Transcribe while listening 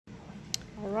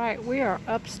Alright, we are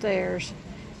upstairs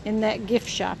in that gift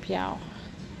shop, y'all.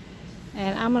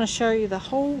 And I'm going to show you the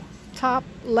whole top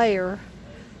layer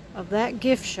of that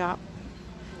gift shop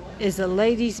is a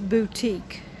ladies'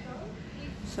 boutique.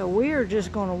 So we are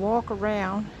just going to walk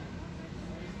around.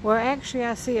 Well, actually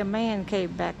I see a man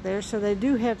cave back there, so they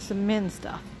do have some men's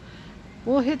stuff.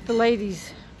 We'll hit the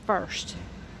ladies first.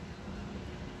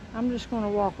 I'm just going to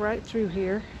walk right through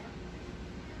here.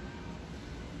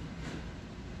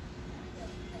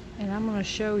 And I'm going to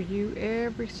show you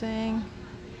everything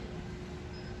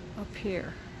up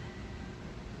here.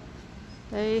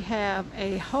 They have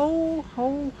a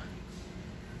whole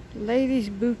ladies'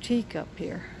 boutique up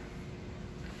here.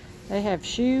 They have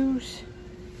shoes.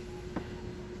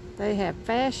 They have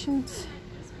fashions.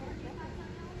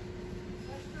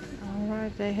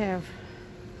 Alright, they have...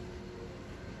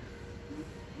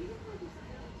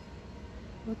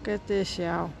 Look at this,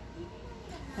 y'all.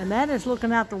 And that is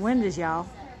looking out the windows, y'all.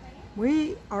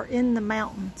 We are in the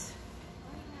mountains.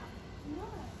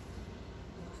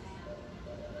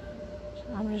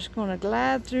 I'm just going to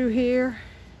glide through here.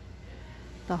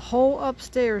 The whole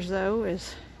upstairs, though,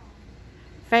 is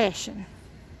fashion.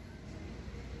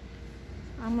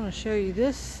 I'm going to show you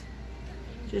this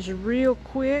just real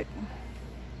quick.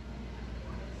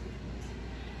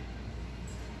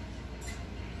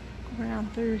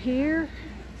 Around through here.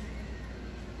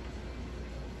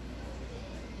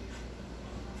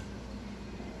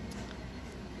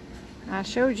 I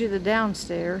showed you the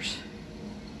downstairs.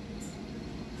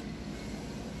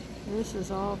 This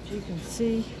is all you can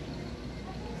see.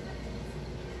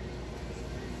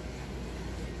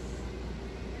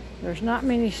 There's not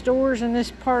many stores in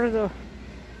this part of the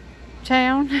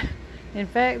town. In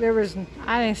fact,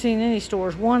 I didn't see any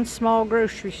stores. One small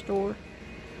grocery store,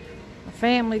 a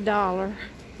Family Dollar,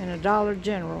 and a Dollar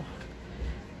General.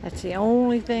 That's the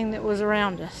only thing that was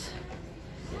around us.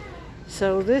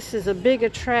 So this is a big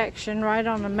attraction right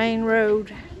on the main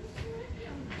road.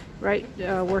 Right,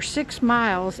 we're 6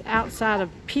 miles outside of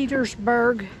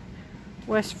Petersburg,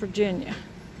 West Virginia.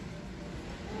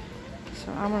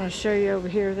 So I'm going to show you over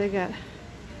here. They got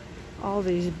all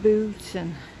these boots,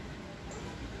 and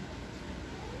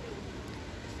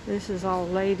this is all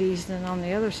ladies, and on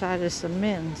the other side is some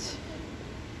men's.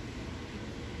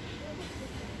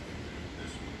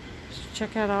 So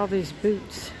check out all these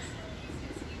boots.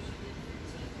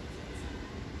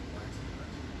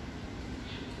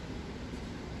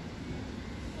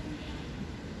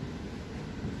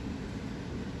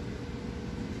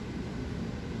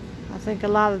 I think a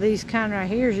lot of these kind right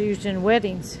here is used in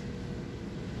weddings.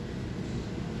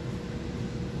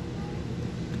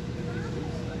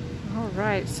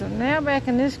 Alright, so now back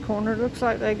in this corner, looks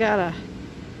like they got a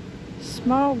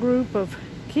small group of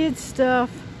kids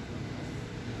stuff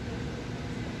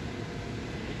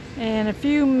and a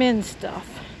few men's stuff.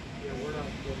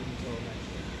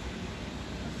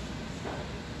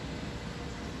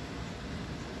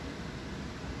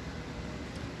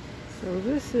 So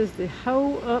this is the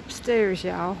whole upstairs,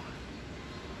 y'all.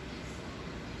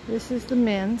 This is the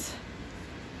men's.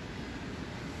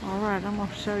 Alright, I'm going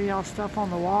to show y'all stuff on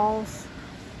the walls.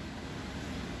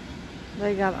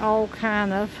 They got all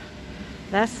kind of...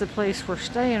 That's the place we're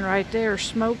staying right there,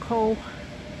 Smoke Hole.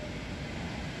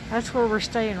 That's where we're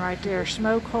staying right there,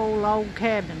 Smoke Hole Log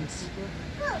Cabins.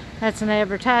 That's an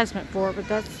advertisement for it, but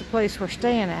that's the place we're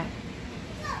staying at.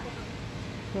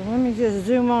 So let me just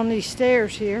zoom on these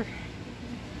stairs here.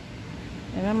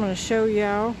 And I'm going to show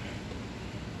y'all.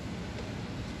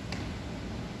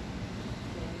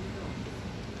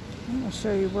 I'm going to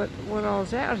show you what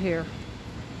all's out here.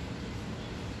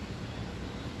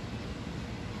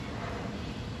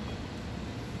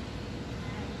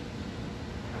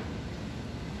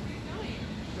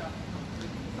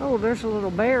 Oh, there's a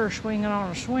little bear swinging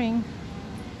on a swing.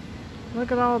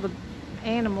 Look at all the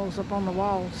animals up on the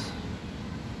walls.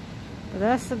 But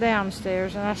that's the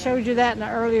downstairs, and I showed you that in the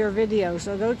earlier video,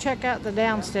 so go check out the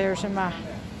downstairs in my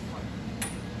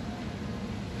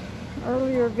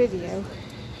earlier video.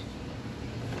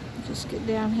 Just get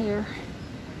down here.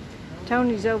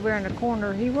 Tony's over in the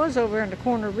corner. He was over in the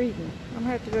corner reading. I'm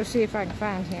gonna have to go see if I can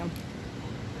find him.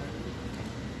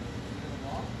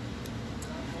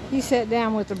 He sat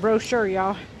down with the brochure,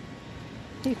 y'all.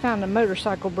 He found a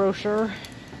motorcycle brochure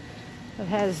that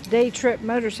has day trip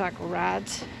motorcycle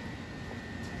rides.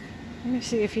 Let me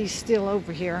see if he's still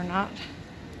over here or not.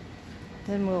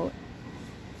 Then we'll...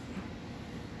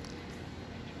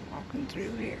 Walking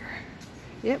through here.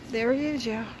 Yep, there he is,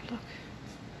 y'all. Look.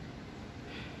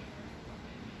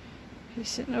 He's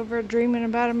sitting over there dreaming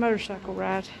about a motorcycle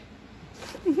ride.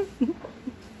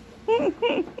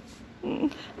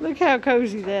 Look how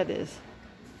cozy that is.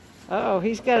 Uh-oh,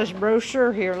 he's got his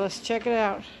brochure here. Let's check it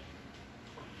out.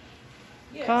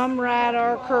 Come ride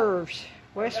our curves.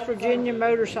 West Virginia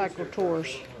Motorcycle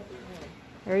Tours.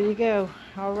 There you go.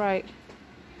 All right.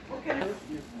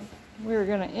 We're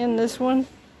going to end this one.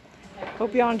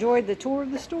 Hope y'all enjoyed the tour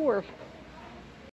of the store.